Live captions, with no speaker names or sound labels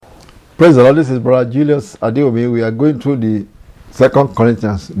Praise the Lord. This is Brother Julius Adeomi. We are going through the 2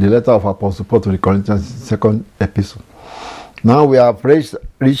 Corinthians, the letter of Apostle Paul to the Corinthians, second epistle. Now we have reached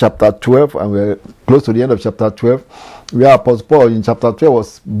chapter 12 and we're close to the end of chapter 12. Where Apostle Paul in chapter 12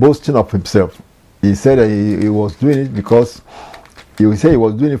 was boasting of himself. He said that he was doing it because he was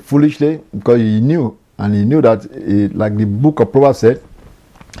doing it foolishly because he knew that, like the book of Proverbs said,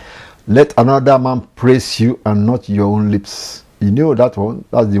 let another man praise you and not your own lips. He knew that one.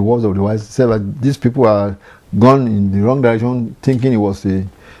 That's the words of the wise. He said that these people are gone in the wrong direction, thinking it was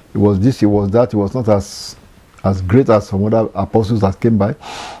this, it was that. He was not as great as some other apostles that came by.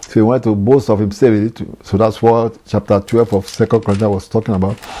 So he wanted to boast of himself. So that's what chapter 12 of 2 Corinthians was talking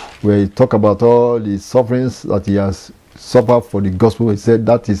about, where he talked about all the sufferings that he has suffered for the gospel. He said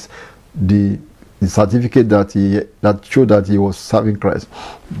that is the certificate that showed that he was serving Christ.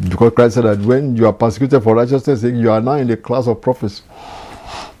 Because Christ said that when you are persecuted for righteousness' sake, you are now in the class of prophets.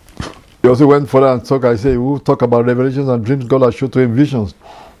 He also went further and talk about revelations and dreams God has showed to him visions.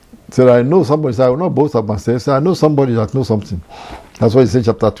 He said, I know somebody. He said, I will not boast of myself. He said, I know somebody that knows something. That's why he said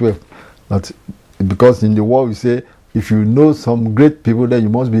chapter 12. That because in the world we say, if you know some great people, then you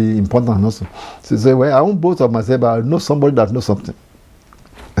must be important also. So he said, well, I won't boast of myself, but I know somebody that knows something.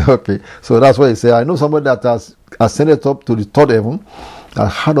 Okay, so that's why he said, I know somebody that has ascended up to the third heaven that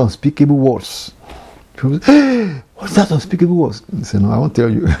had unspeakable words. People say, hey, what's that unspeakable words? He said, no, I won't tell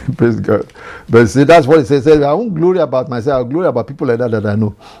you. Praise God. But see, that's what he says. I won't glory about myself. I'll glory about people like that I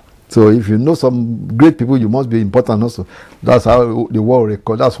know. So if you know some great people, you must be important also. That's how the world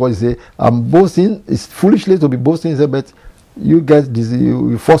records. That's what he said. I'm boasting. It's foolishly to be boasting. He said, but you guys,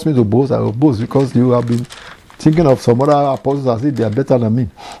 you force me to boast. I will boast because you have been thinking of some other apostles as if they are better than me.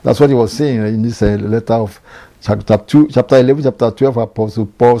 That's what he was saying in this letter of chapter 11, chapter 12, Apostle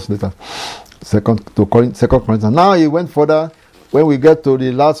Paul's letter, 2 Corinthians. Now he went further. When we get to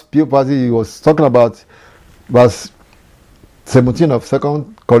the last few passages, he was talking about verse 17 of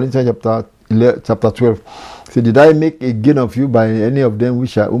 2 Corinthians chapter 12. So did I make a gain of you by any of them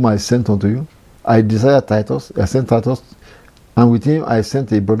whom I sent unto you? I desire Titus. I sent Titus, and with him I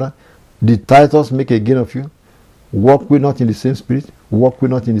sent a brother. Did Titus make a gain of you? Walk we not in the same spirit? Walk we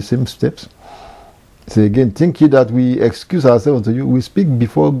not in the same steps? So again, think ye that we excuse ourselves unto you? We speak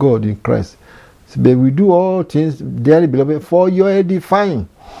before God in Christ. So, but we do all things, dearly beloved, for your edifying.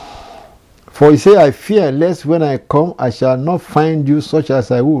 For he say, I fear lest when I come, I shall not find you such as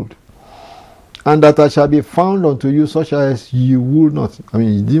I would, and that I shall be found unto you such as you would not. I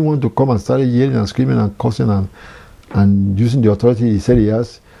mean, he didn't want to come and start yelling and screaming and cursing and using the authority he said he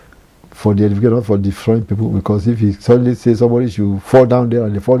has for the edification, not for destroying people. Because if he suddenly says somebody should fall down there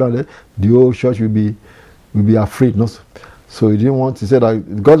and they fall down there, the whole church will be afraid. No? So he didn't want to say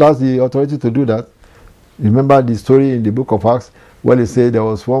that God has the authority to do that. Remember the story in the book of Acts where they say there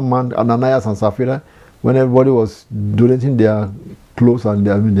was one man, Ananias and Sapphira, when everybody was donating their clothes and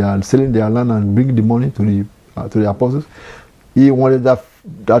they are selling their land and bringing the money to the apostles. He wanted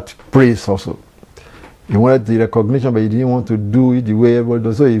that praise also. He wanted the recognition, but he didn't want to do it the way everybody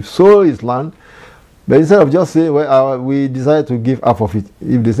does. So he sold his land, but instead of just saying, well, we decided to give half of it.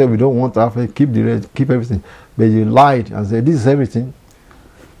 If they said we don't want half, keep the rest, keep everything. But he lied and said, this is everything.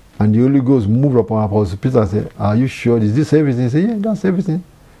 And the Holy Ghost moved upon Apostle Peter and said, are you sure? Is this everything? He said, yeah, that's everything.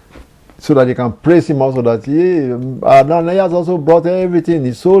 So that they can praise him also that, yeah, Ananias also brought everything.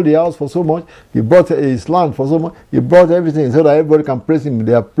 He sold the house for so much. He brought his land for so much. He brought everything so that everybody can praise him.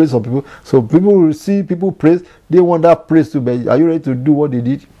 They are praise of people. So people will see people praise. They want that praise too. But are you ready to do what they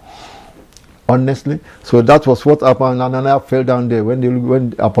did? Honestly. So that was what happened. Ananias fell down there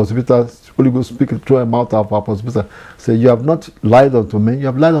when Apostle Peter, Holy Ghost speaking through a mouth of Apostle Peter, said, you have not lied unto me, you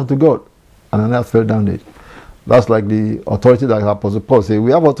have lied unto God. Ananias fell down there. That's like the authority that Apostle Paul said.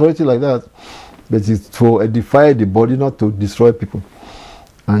 We have authority like that, but it's to edify the body, not to destroy people.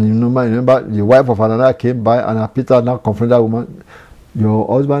 And you remember the wife of Ananias came by, and Peter now confronted that woman. Your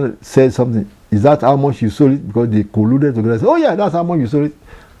husband said something. Is that how much you sold it? Because they colluded together. Said, oh yeah, that's how much you sold it.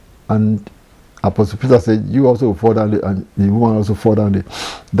 And Apostle Peter said, you also fall down there, and the woman also fall down there.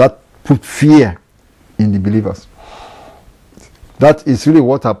 That put fear in the believers. That is really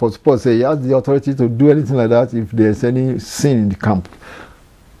what Apostle Paul said. He has the authority to do anything like that if there is any sin in the camp.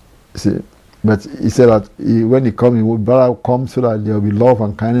 See, but he said that when he comes, he would rather come so that there will be love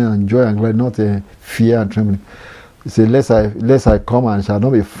and kindness and joy and glory, not fear and trembling. He said, lest I come and shall not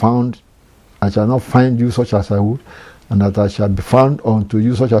be found, I shall not find you such as I would, and that I shall be found unto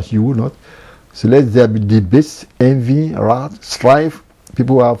you such as you would not. So let there be debates, envy, wrath, strife.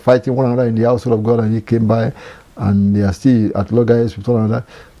 People are fighting one another in the household of God, and he came by, and they are still at loggerheads with one another,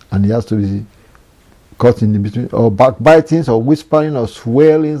 and he has to be caught in the between, or backbitings, or whispering, or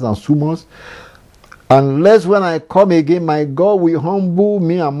swellings and summons. Unless when I come again, my God will humble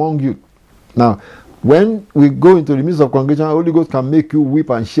me among you. Now, when we go into the midst of congregation, the Holy Ghost can make you weep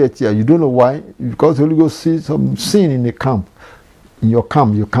and shed tears. You don't know why, because the Holy Ghost sees some sin in the camp, in your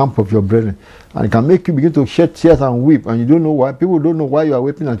camp of your brethren, and it can make you begin to shed tears and weep, and you don't know why. People don't know why you are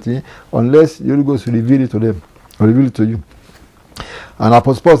weeping unless the Holy Ghost will reveal it to them, or reveal it to you. And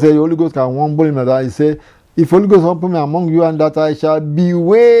Apostle Paul said, the Holy Ghost can humble him like that. He said, if Holy Ghost humble me among you, and that I shall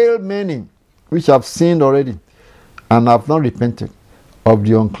bewail many which have sinned already, and have not repented of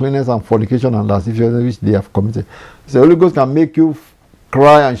the uncleanness and fornication and lasciviousness which they have committed. So the Holy Ghost can make you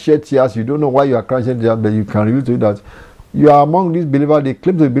cry and shed tears. You don't know why you are crying, but you can reveal to you that you are among these believers. They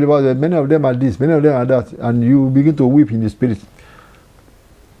claim to be believers, that many of them are this, many of them are that, and you begin to weep in the spirit.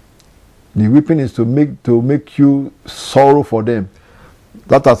 The weeping is to make you sorrow for them.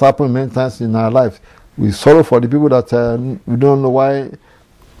 That has happened many times in our lives. We sorrow for the people that we don't know why,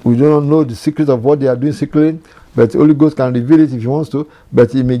 we don't know the secret of what they are doing secretly, but the Holy Ghost can reveal it if He wants to,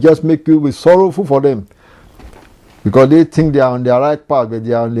 but it may just make you be sorrowful for them, because they think they are on their right path, but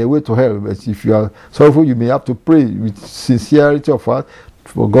they are on their way to hell. But if you are sorrowful, you may have to pray with sincerity of heart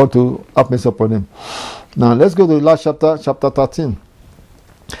for God to have mercy upon them. Now let's go to the last chapter, chapter 13.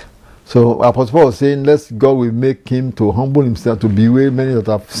 So Apostle Paul was saying, God will make him to humble himself, to bewail many that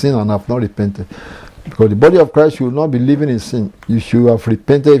have sinned and have not repented. Because the body of Christ should not be living in sin. You should have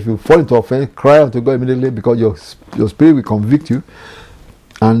repented. If you fall into offense, cry unto God immediately, because your spirit will convict you.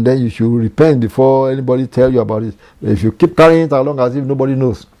 And then you should repent before anybody tells you about it. If you keep carrying it along as if nobody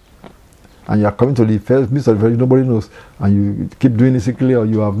knows, and you are coming to the midst of the first, nobody knows, and you keep doing it secretly, or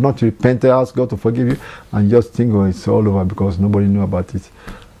you have not repented, ask God to forgive you, and just think, oh, it's all over because nobody knew about it.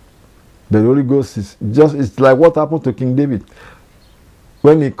 The Holy Ghost it's like what happened to King David.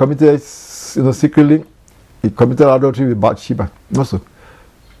 When he committed, secretly, he committed adultery with Bathsheba also.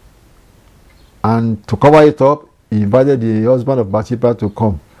 And to cover it up, he invited the husband of Bathsheba to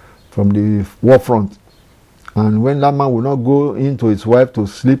come from the war front. And when that man would not go into his wife to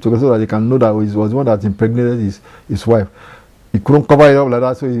sleep together, so that he can know that he was the one that impregnated his wife, he couldn't cover it up like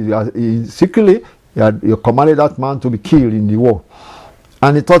that. So he secretly he commanded that man to be killed in the war.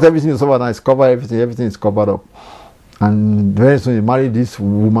 And he thought everything is over now. It's covered, everything is covered up. And very soon he married this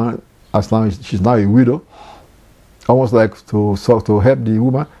woman. She's now a widow. Almost like to help the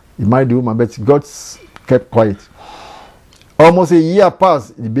woman. He married the woman, but God kept quiet. Almost a year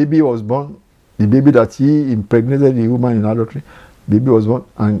passed. The baby was born. The baby that he impregnated the woman in adultery. The baby was born,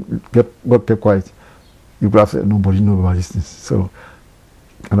 and God kept quiet. You could have said, nobody knows about this thing. So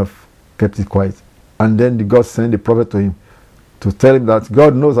kind of kept it quiet. And then God sent the prophet to him to tell him that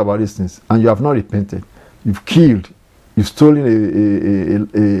God knows about these things, and you have not repented. You've killed. You've stolen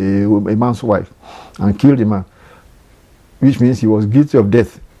a man's wife and killed a man, which means he was guilty of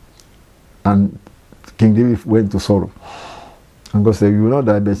death. And King David went to sorrow. And God said, you will not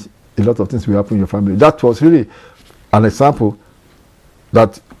die, but a lot of things will happen in your family. That was really an example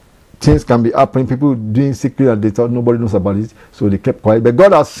that things can be happening, people doing secret and they thought nobody knows about it, so they kept quiet. But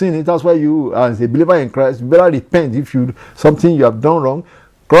God has seen it. That's why you, as a believer in Christ, better repent. If something you have done wrong,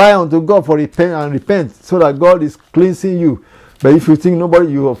 cry unto God for repent, so that God is cleansing you. But if you think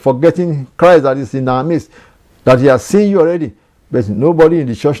you are forgetting Christ that is in our midst, that He has seen you already, but nobody in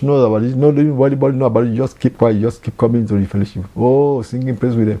the church knows about it, nobody knows about it, you just keep quiet, you just keep coming to the fellowship. Oh, singing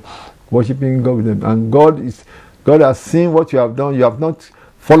praise with them, worshiping God with them. And God has seen what you have done. You have not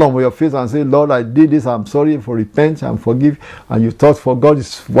fall on your face and say, Lord, I did this, I'm sorry, for repent and forgive. And you thought for God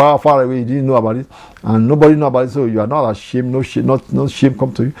is far away, you didn't know about it, and nobody know about it, so you are not ashamed, no shame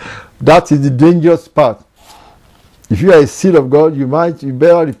come to you. That is the dangerous part. If you are a seed of God, you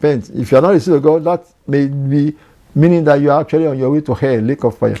better repent. If you are not a seed of God, that may be meaning that you are actually on your way to hell, lake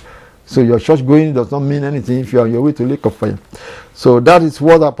of fire. So your church going does not mean anything if you are on your way to lake of fire. So that is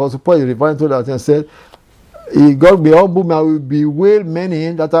what Apostle Paul is referring to, that and said, God will humble me, I will bewail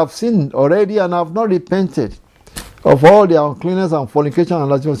many that have sinned already and have not repented of all their uncleanness and fornication and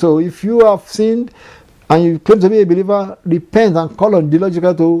lasciviousness. So if you have sinned and you claim to be a believer, repent and call on the Lord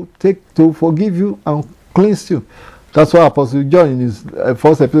God to forgive you and cleanse you. That's why Apostle John in his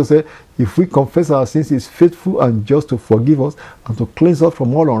first episode said, if we confess our sins, He is faithful and just to forgive us and to cleanse us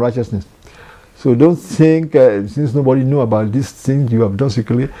from all unrighteousness. So don't think, since nobody knew about these things you have done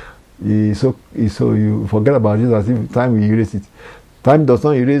secretly, so you forget about it as if time will erase it. Time does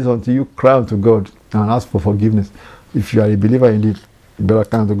not erase until you cry unto God and ask for forgiveness. If you are a believer indeed, you better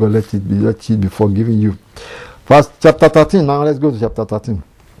cry unto God, let it be forgiven you. First, chapter 13. Now let's go to chapter 13.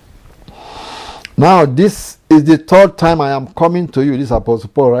 Now this is the third time I am coming to you. This Apostle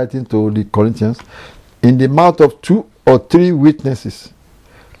Paul writing to the Corinthians. In the mouth of 2 or 3 witnesses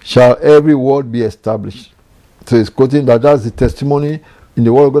shall every word be established. So it's quoting that's the testimony in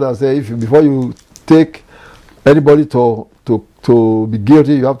the word of God that says, before you take anybody to be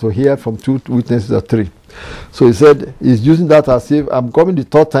guilty, you have to hear from 2 witnesses or 3. So he said he's using that as if I'm coming the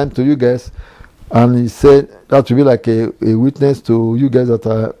 3rd time to you guys, and he said that will be like a witness to you guys that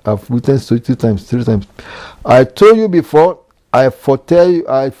I have witnessed to 2 times, 3 times. I told you before, I foretell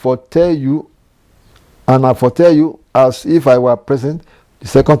you, and I foretell you as if I were present the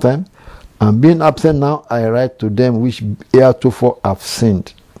 2nd time, and being absent now, I write to them which heretofore have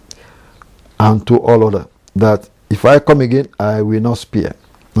sinned, and to all other, that if I come again, I will not spare.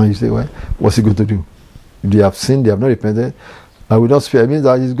 Now you say, well, what's he going to do? If they have sinned, they have not repented, I will not spare. It means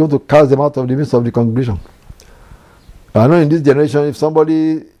that he's going to cast them out of the midst of the congregation. I know in this generation, if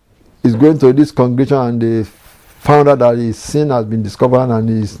somebody is going to this congregation and they found out that his sin has been discovered and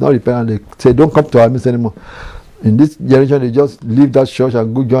he's not repentant, they say, don't come to our midst anymore. In this generation, they just leave that church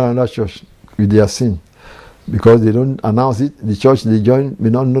and go join another church with their sin. Because they don't announce it, the church they join may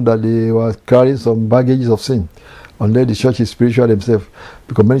not know that they were carrying some baggages of sin, unless the church is spiritual themselves.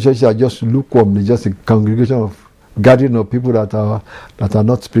 Because many churches are just lukewarm, they're just a congregation of gathering of people that are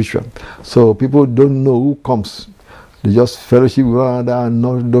not spiritual. So people don't know who comes. They just fellowship with one another and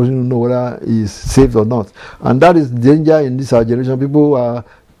don't know whether he is saved or not. And that is danger in this our generation. People are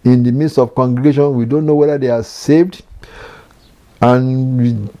in the midst of congregation, we don't know whether they are saved, and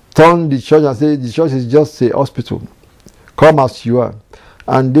we turn the church and say the church is just a hospital. Come as you are.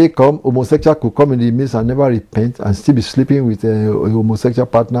 And they come, homosexual could come in the midst and never repent and still be sleeping with a homosexual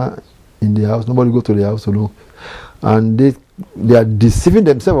partner in the house. Nobody go to the house to know. And they are deceiving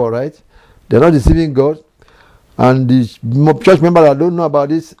themselves, all right? They're not deceiving God. And the church members that don't know about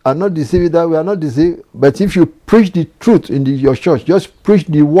this are not deceiving that we are not deceived. But if you preach the truth in your church, just preach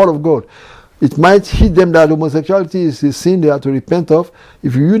the word of God, it might hit them that homosexuality is a sin they have to repent of.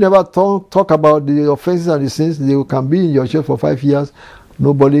 If you never talk about the offenses and the sins, they can be in your church for 5 years.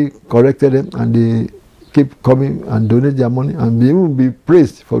 Nobody corrected them, and they keep coming and donate their money, and they will be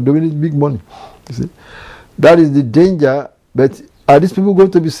praised for donating big money. You see, that is the danger. But are these people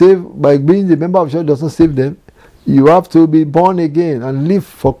going to be saved by being the member of church? Does not save them. You have to be born again and live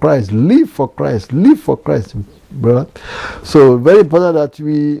for Christ. Live for Christ. Live for Christ, brother. So very important that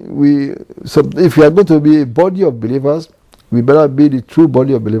so if we are going to be a body of believers, we better be the true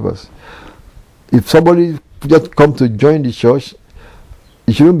body of believers. If somebody just come to join the church,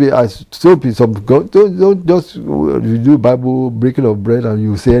 it shouldn't be as so be some don't just you do Bible breaking of bread and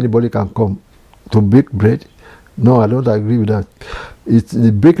you say anybody can come to break bread. No, I don't agree with that. It's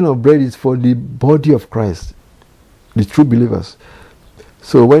the breaking of bread is for the body of Christ, the true believers.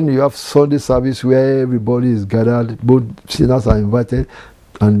 So when you have Sunday service where everybody is gathered, both sinners are invited,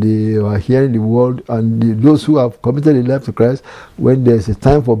 and they are hearing the word, and those who have committed their life to Christ, when there's a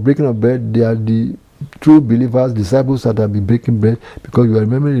time for breaking of bread, they are the true believers, disciples that have been breaking bread, because you are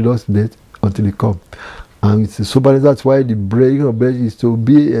remembering the Lord's death until He come. And it's so bad. That's why the breaking of bread is to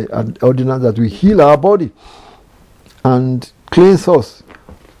be an ordinance that will heal our body and cleanse us.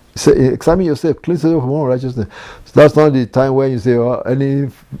 So examine yourself, cleanse yourself from all righteousness. So that's not the time when you say, well, any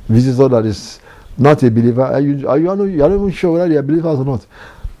visitor that is not a believer, you're not even sure whether they are believers or not,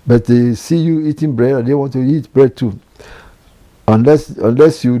 but they see you eating bread and they want to eat bread too.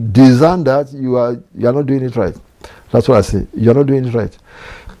 Unless you discern that, you are not doing it right. That's what I say. You're not doing it right.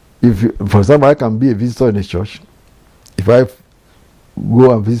 For example, I can be a visitor in a church. If I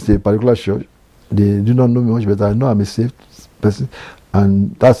go and visit a particular church, they do not know me much, but I know I'm a saved person,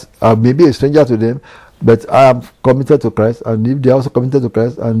 and I may be a stranger to them, but I am committed to Christ. And if they are also committed to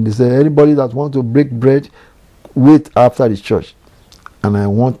Christ, and they say anybody that wants to break bread, wait after the church, and I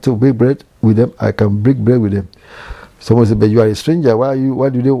want to break bread with them, I can break bread with them. Someone said, but you are a stranger.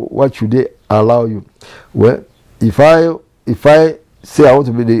 What should they allow you? Well, if I say I want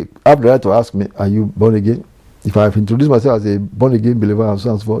to be I have the right to ask me, are you born again? If I have introduced myself as a born again believer and so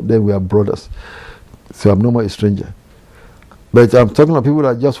on and so forth, then we are brothers. So I'm no more a stranger. But I'm talking about people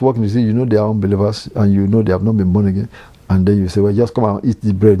that just walk in the city, you know they are unbelievers, and you know they have not been born again, and then you say, well, just come and eat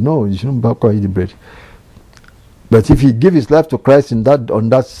the bread. No, you shouldn't come and eat the bread. But if he give his life to Christ on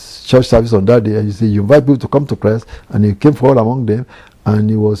that church service on that day, and you say you invite people to come to Christ, and he came forward among them, and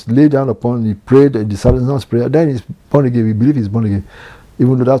he was laid down upon, he prayed the silence prayer, then he's born again. We believe he's born again,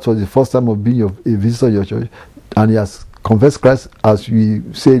 even though that was the first time of being a visitor in your church, and he has confessed Christ as we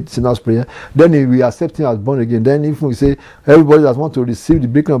say sinner's prayer. Then we accept him as born again. Then if we say everybody that wants to receive the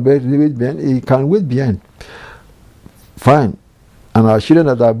breaking of bread, wait behind, he can wait behind. Fine. And our children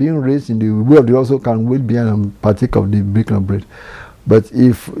that are being raised in the way of the Lord also can wait behind and partake of the breaking of bread. But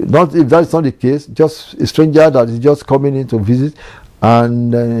if that's not the case, just a stranger that is just coming in to visit,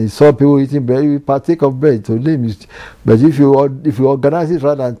 and he saw people eating bread, you partake of bread. To name. But if you organize it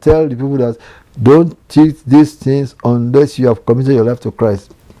right and tell the people that don't eat these things unless you have committed your life to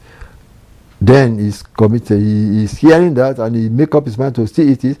Christ, then he's committed. He is hearing that and he make up his mind to still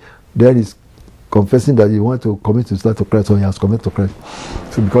eat it. Then he's confessing that he wants to commit his life to Christ, or he has committed to Christ.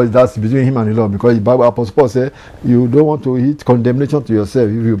 So because that's between him and the Lord. Because the Bible, Apostle Paul said, you don't want to eat condemnation to yourself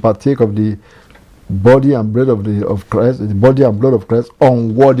if you partake of the body and blood of Christ, the body and blood of Christ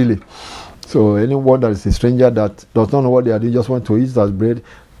unworthily. So anyone that is a stranger that does not know what they are doing, just want to eat that bread,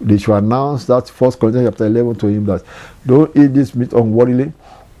 they should announce that 1 Corinthians chapter 11 to him, that don't eat this meat unworthily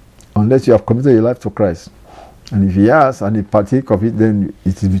unless you have committed your life to Christ. And if he has and he partake of it, then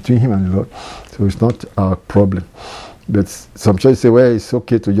it is between him and the Lord. So it's not a problem. But some churches say, well, it's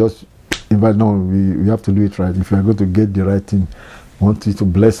okay to just invite. No, we have to do it right. If we are going to get the right thing, want you to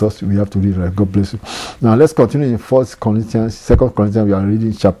bless us, we have to do it right. God bless you. Now let's continue in 1 Corinthians, 2 Corinthians. We are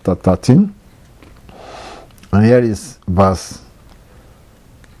reading chapter 13. And here is verse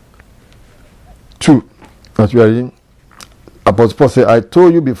 2 that we are reading. Apostle Paul said, I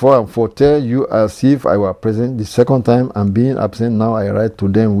told you before and foretell you as if I were present the second time, and being absent now I write to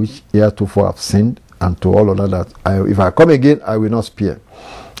them which heretofore have sinned, and to all others that if I come again, I will not spare.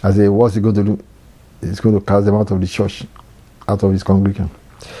 I say, what's he going to do? He's going to cast them out of the church, out of his congregation.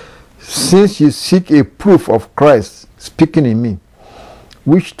 Since you seek a proof of Christ speaking in me,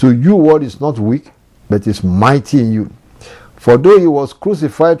 which to you word is not weak, but is mighty in you. For though he was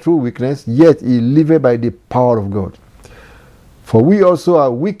crucified through weakness, yet he lived by the power of God. For we also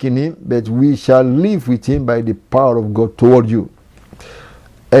are weak in him, but we shall live with him by the power of God toward you.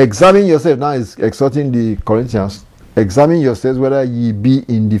 Examine yourself. Now is exhorting the Corinthians. Examine yourselves whether ye be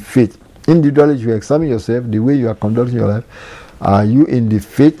in the faith. Individually, you examine yourself, the way you are conducting your life. Are you in the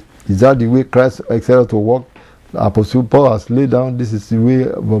faith? Is that the way Christ expected to walk? The Apostle Paul has laid down, this is the way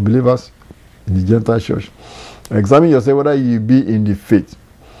of believers in the Gentile church. Examine yourself whether ye be in the faith.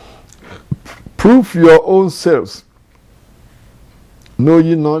 Prove your own selves. Know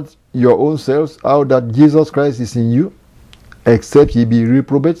ye not your own selves how that Jesus Christ is in you, except ye be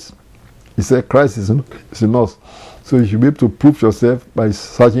reprobates? He said Christ is in us. So you should be able to prove yourself by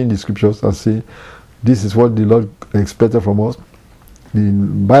searching the scriptures and say, this is what the Lord expected from us. The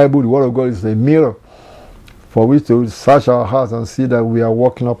Bible, the Word of God, is a mirror for which to search our hearts and see that we are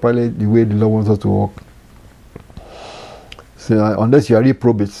walking uprightly the way the Lord wants us to walk. So unless you are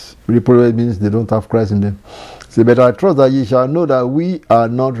reprobates, reprobate means they don't have Christ in them. Say, but I trust that ye shall know that we are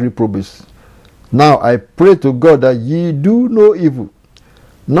not reprobates. Now I pray to God that ye do no evil,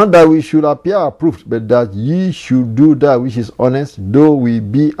 not that we should appear approved, but that ye should do that which is honest, though we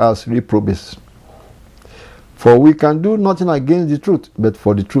be as reprobates. For we can do nothing against the truth, but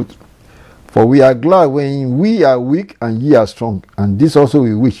for the truth. For we are glad when we are weak and ye are strong, and this also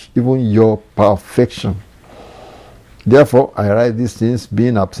we wish, even your perfection. Therefore, I write these things,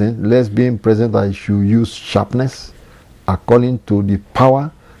 being absent, lest being present I should use sharpness, according to the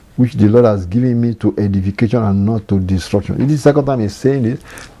power which the Lord has given me to edification and not to destruction. This is the second time he's saying this.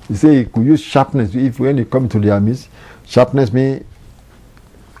 He said he could use sharpness. If when you come to their midst, sharpness means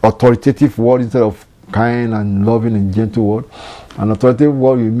authoritative word instead of kind and loving and gentle word. An authoritative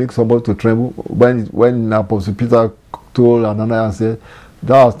word will make somebody to tremble. When Apostle Peter told Ananias and said,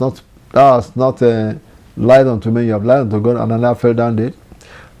 Thou hast not lied unto me, you have lied unto God. Ananias fell down dead.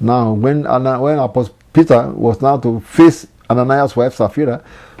 Now, when Apostle Peter was now to face Ananias' wife Sapphira,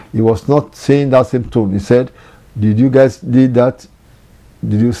 he was not saying that same tone. He said, did you guys did that?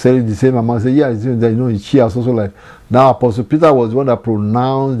 Did you sell the same amount? He said, yeah, she has also lied. Now, Apostle Peter was the one that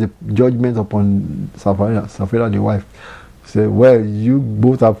pronounced the judgment upon Sapphira, the wife. He said, well, you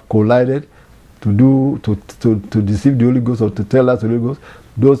both have collided to deceive the Holy Ghost, or to tell that to the Holy Ghost.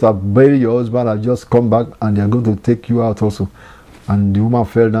 Those that buried your husband have just come back and they are going to take you out also. And the woman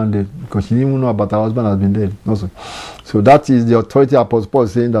fell down dead because she didn't even know about her husband has been dead also. So that is the authority Apostle Paul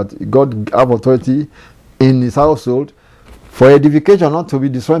is saying, that God have authority in his household for edification, not to be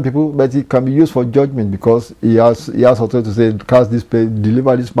destroying people, but it can be used for judgment, because he has authority to say, cast this place,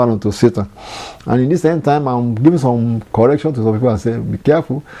 deliver this man unto Satan. And in this same time, I'm giving some correction to some people and say, be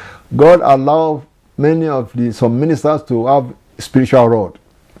careful. God allowed some ministers to have spiritual rod.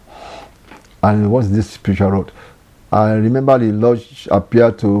 And what's this spiritual rod? I remember the Lord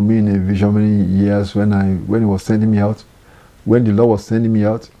appeared to me in a vision many years when he was sending me out. When the Lord was sending me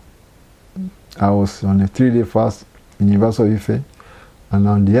out, I was on a 3-day fast in University of Ife. And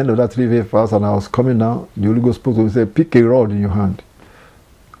on the end of that 3-day fast, and I was coming down, the Holy Ghost spoke to me and said, pick a rod in your hand.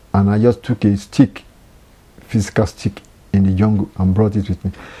 And I just took a stick, physical stick, in the jungle and brought it with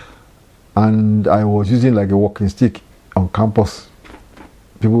me. And I was using like a walking stick on campus.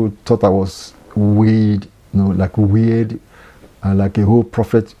 People thought I was weird, like weird, and like a whole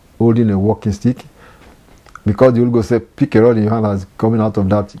prophet holding a walking stick. Because the Holy Ghost said, pick a rod in your hand as coming out of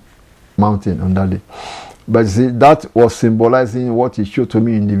that mountain on that day. But you see, that was symbolizing what he showed to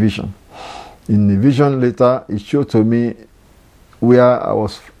me in the vision. In the vision later, it showed to me where I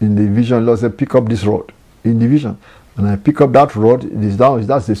was in the vision. Lord said, pick up this rod in the vision. And I pick up that rod.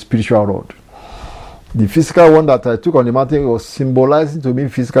 That's the spiritual rod. The physical one that I took on the mountain was symbolizing to me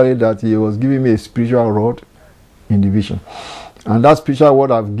physically that he was giving me a spiritual rod in the vision. And that spiritual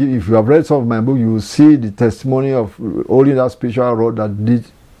rod I've given, if you have read some of my book, you will see the testimony of holding that spiritual rod that did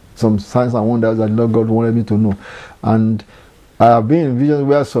some signs and wonders that Lord God wanted me to know. And I have been in visions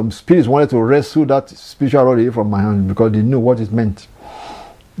where some spirits wanted to wrestle that spiritual rod away from my hand because they knew what it meant.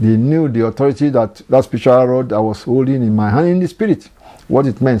 They knew the authority that spiritual rod I was holding in my hand in the spirit, what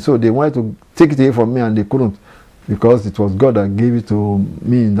it meant. So they wanted to take it away from me and they couldn't because it was God that gave it to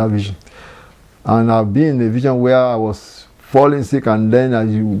me in that vision. And I've been in a vision where I was falling sick, and then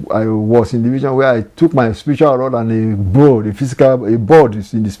I was in the vision where I took my spiritual rod and a bird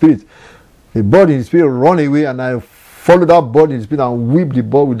is in the spirit. A bird in the spirit run away, and I followed that bird in the spirit and whipped the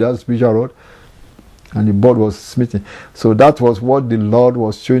bird with that spiritual rod, and the bird was smitten. So that was what the Lord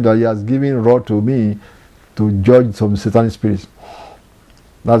was showing, that he has given rod to me to judge some satanic spirits.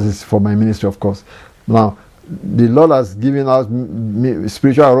 That is for my ministry, of course. Now, the Lord has given us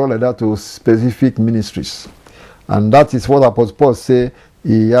spiritual rod like that to specific ministries. And that is what Apostle Paul say.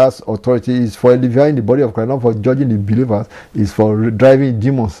 He has authority. Is for edifying the body of Christ, not for judging the believers. Is for driving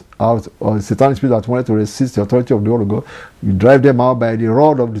demons out, or satanic spirits that wanted to resist the authority of the word of God. You drive them out by the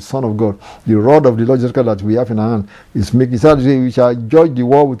rod of the Son of God. The rod of the Lord Jesus Christ that we have in our hand is making Saturday. We shall judge the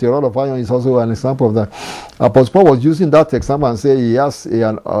world with a rod of iron. Is also an example of that. Apostle Paul was using that example and say he has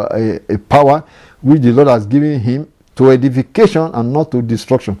a power which the Lord has given him to edification and not to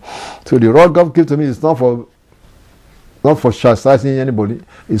destruction. So the rod God gave to me is not for chastising anybody.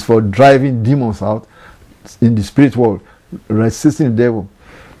 It's for driving demons out in the spirit world, resisting the devil.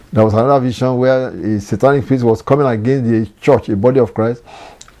 There was another vision where a satanic priest was coming against the church, a body of Christ,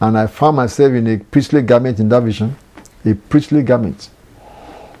 and I found myself in a priestly garment in that vision, a priestly garment,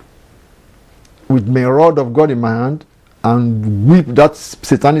 with my rod of God in my hand, and whipped that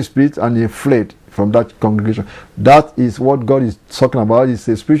satanic spirit, and he fled from that congregation. That is what God is talking about. It's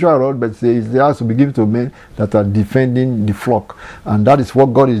a spiritual rod, but it has to be given to men that are defending the flock. And that is what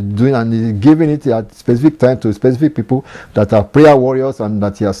God is doing, and He's giving it at specific time to specific people that are prayer warriors and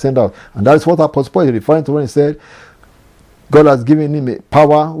that He has sent out. And that is what Apostle Paul is referring to when he said, God has given him a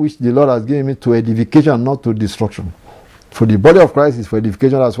power which the Lord has given me to edification, not to destruction. For the body of Christ is for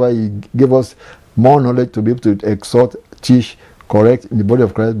edification. That's why He gave us more knowledge to be able to exhort, teach, correct in the body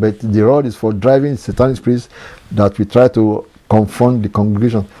of Christ. But the rod is for driving satanic spirits that we try to confront the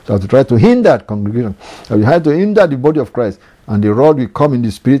congregation, that we try to hinder the congregation, that we try to hinder the body of Christ. And the rod will come in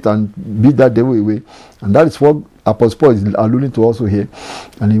the spirit and beat that devil away. And that is what Apostle Paul is alluding to also here.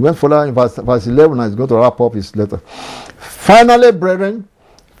 And he went further in verse 11, and he's going to wrap up his letter. Finally, brethren,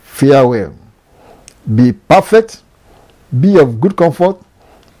 farewell. Be perfect, be of good comfort,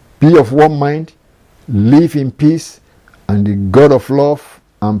 be of one mind, live in peace, and the God of love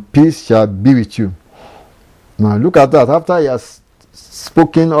and peace shall be with you. Now look at that. After he has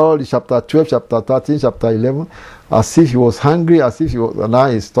spoken all the chapter 12, chapter 13, chapter 11, as if he was hungry, as if he was, and now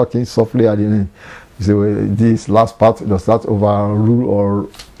he's talking softly at the end. You say, well, this last part, does that overrule or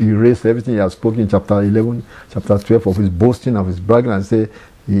erase everything he has spoken in chapter 11, chapter 12 of his boasting, of his bragging, and say,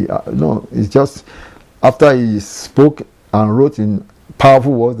 no, it's just after he spoke and wrote in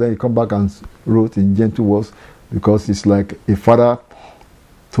powerful words, then he come back and wrote in gentle words, because it's like a father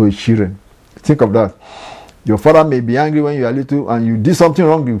to his children. Think of that. Your father may be angry when you are little and you did something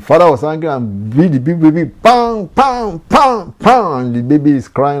wrong. The father was angry and beat the baby, bang, bang, bang, bang, and the baby is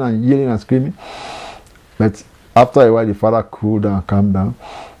crying and yelling and screaming. But after a while, the father cooled down, calmed down,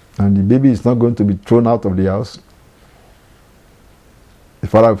 and the baby is not going to be thrown out of the house. The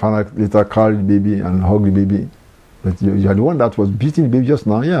father later carried the baby and hugged the baby. But you are the one that was beating the baby just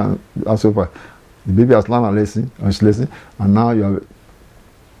now. Yeah, that's over. The baby has learned his lesson, and now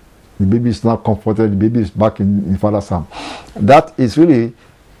the baby is now comforted. The baby is back in father's arm. That is really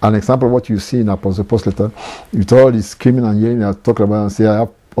an example of what you see in Apostle Paul's letter. With all this screaming and yelling, I talk about and say, I have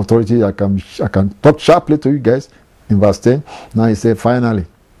authority. I can talk sharply to you guys. In verse 10, now he said, finally,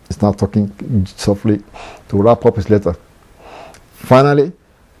 he's now talking softly to wrap up his letter. Finally,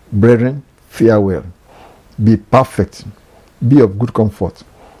 brethren, farewell. Be perfect. Be of good comfort.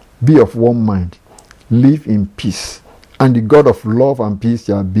 Be of one mind. Live in peace, and the God of love and peace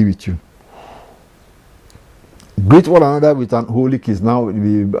shall be with you. Greet one another with an holy kiss. Now,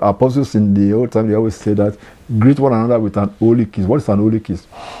 the apostles in the old time, they always say that, greet one another with an holy kiss. What is an holy kiss?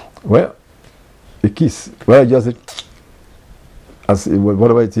 Well, a kiss. Well, just as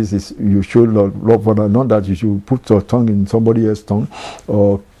whatever it is you show love for not that you should put your tongue in somebody else's tongue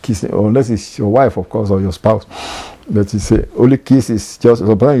or kiss, unless it's your wife, of course, or your spouse. But it's a holy kiss is just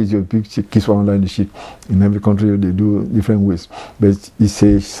sometimes you kiss one another in the cheek. In every country they do different ways, but it's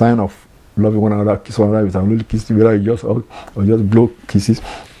a sign of loving one another. Kiss one another with an holy kiss, whether you just hug or just blow kisses,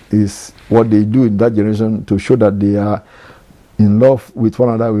 is what they do in that generation to show that they are in love with one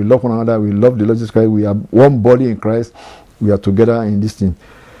another. We love one another. We love the Lord Jesus Christ. We are one body in Christ. We are together in this thing.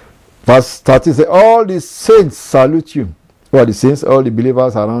 Verse 30 says, all the saints salute you. Who are the saints? All the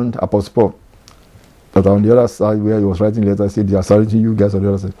believers around Apostle Paul. But on the other side, where he was writing the letter, said they are saluting you guys on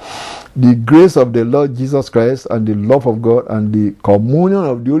the other side. The grace of the Lord Jesus Christ and the love of God and the communion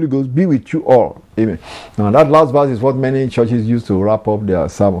of the Holy Ghost be with you all. Amen. Now that last verse is what many churches use to wrap up their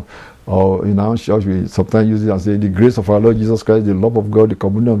sermon. Or in our church, we sometimes use it and say, the grace of our Lord Jesus Christ, the love of God, the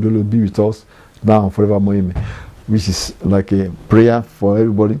communion of the Holy Ghost be with us now and forevermore. Amen. Which is like a prayer for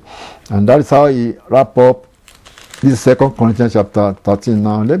everybody. And that is how he wrap up this 2 Corinthians chapter 13.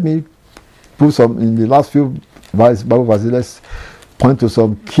 Now let me put some in the last few Bible verses. Let's point to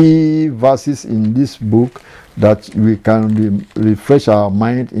some key verses in this book that we can refresh our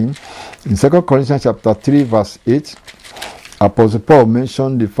mind in. In 2 Corinthians chapter 3 verse 8, Apostle Paul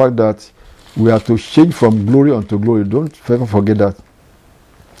mentioned the fact that we are to change from glory unto glory. Don't ever forget that.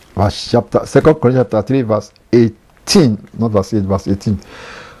 2 Corinthians chapter 3 verse 18, not verse 8, verse 18.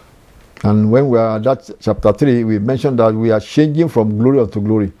 And when we are at that chapter 3, we mentioned that we are changing from glory unto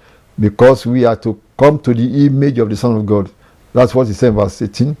glory, because we are to come to the image of the Son of God. That's what he said in verse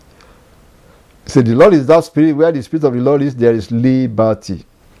 18. He said, the Lord is that Spirit. Where the Spirit of the Lord is, there is liberty.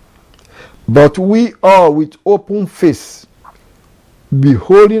 But we all with open face,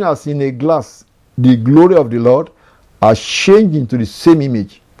 beholding as in a glass the glory of the Lord, are changed into the same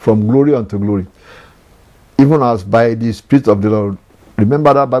image from glory unto glory, even as by the Spirit of the Lord.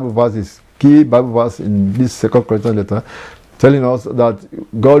 Remember that Bible verse is key Bible verse in this 2 Corinthians letter, telling us that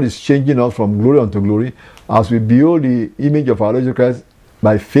God is changing us from glory unto glory as we behold the image of our Lord Jesus Christ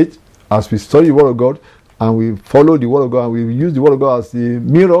by faith, as we study the Word of God and we follow the Word of God and we use the Word of God as the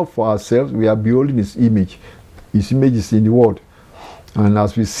mirror for ourselves. We are beholding His image. His image is in the Word. And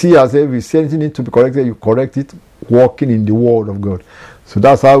as we see ourselves, if we see anything need to be corrected, you correct it, walking in the Word of God. So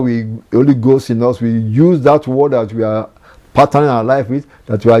that's how we, Holy Ghost in us, we use that Word that we are patterning our life with,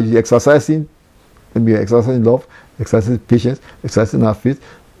 that we are exercising, and we are exercising love, exercising patience, exercising our faith.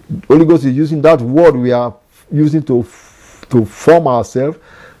 Holy Ghost is using that Word we are using to form ourselves.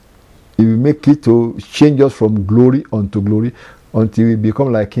 He will make it to change us from glory unto glory until we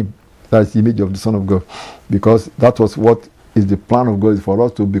become like Him. That is the image of the Son of God. Because that was what is the plan of God, is for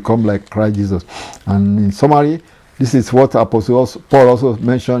us to become like Christ Jesus. And in summary, this is what Apostle Paul also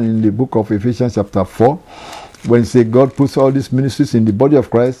mentioned in the book of Ephesians chapter 4, when he said God puts all these ministries in the body of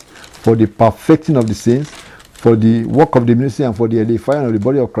Christ for the perfecting of the saints, for the work of the ministry, and for the edifying of the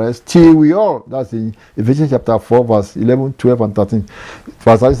body of Christ, till we all, that's in Ephesians chapter 4, verse 11, 12, and 13.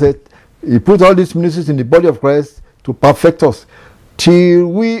 Verse I said, He put all these ministries in the body of Christ to perfect us, till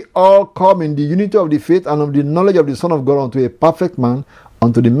we all come in the unity of the faith and of the knowledge of the Son of God, unto a perfect man,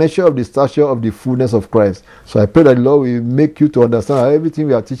 unto the measure of the stature of the fullness of Christ. So I pray that the Lord will make you to understand that everything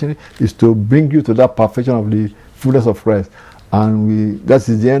we are teaching is to bring you to that perfection of the fullness of Christ. And that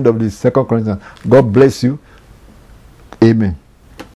is the end of the 2 Corinthians. God bless you. Amen.